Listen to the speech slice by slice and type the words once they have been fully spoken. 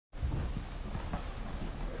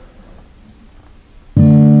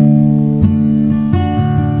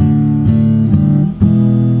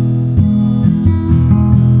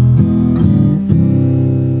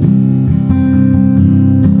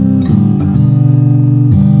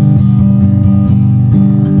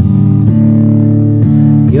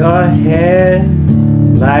your head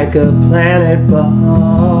like a planet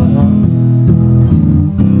ball.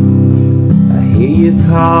 I hear you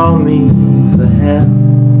call me for help.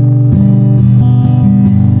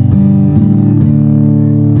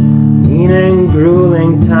 Mean and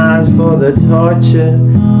grueling times for the torture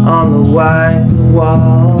on the white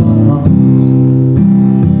walls,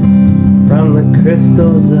 from the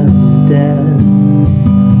crystals of death.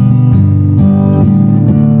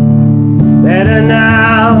 Better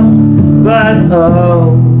now, but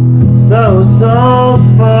oh, so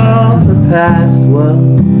for the past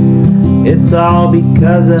was. It's all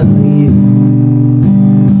because of you.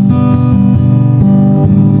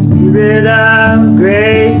 Spirit of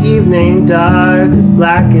gray evening, dark as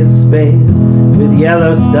black as space, with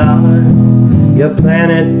yellow stars. Your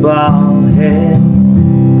planet ball head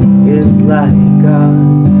is like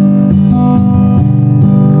ours.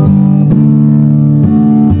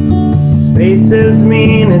 Spaces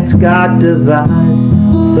mean it's got divides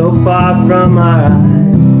so far from our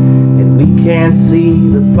eyes, and we can't see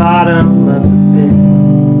the bottom of the pit.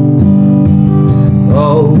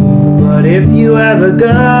 Oh, but if you ever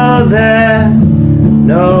go there,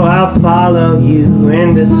 know I'll follow you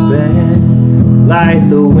in despair, like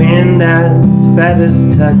the wind as feathers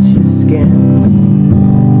touch your skin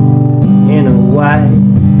in a white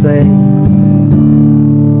place.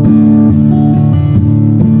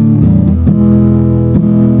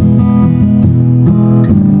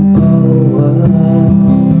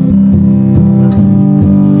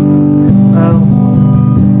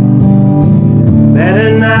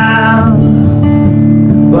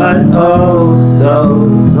 But oh,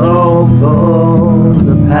 so for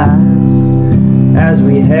the past, as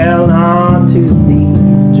we held on to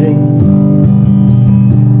these dreams.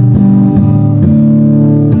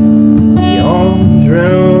 The orange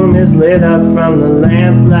room is lit up from the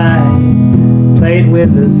lamplight, played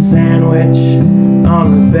with a sandwich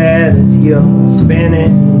on the bed as you're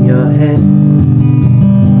spinning your head.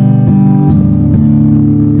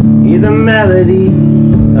 Hear the melody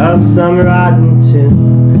of some rotten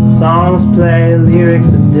tune, songs play, lyrics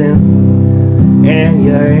of doom, and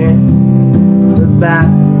you're in the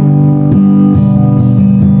bathroom.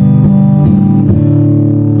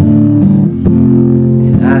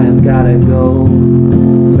 And I have gotta go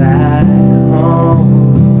back home.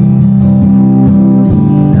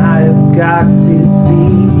 I have got to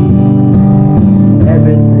see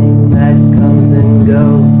everything that comes and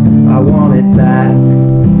goes. I want it back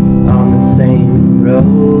on the same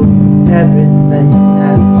road. Everything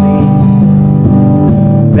has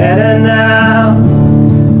seemed better now,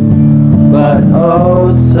 but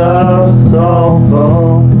oh, so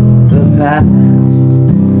for the past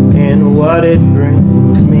and what it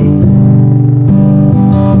brings me.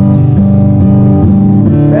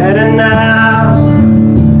 Better now,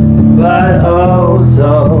 but oh,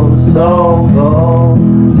 so for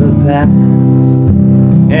the past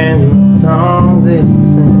and the songs it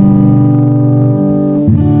sings.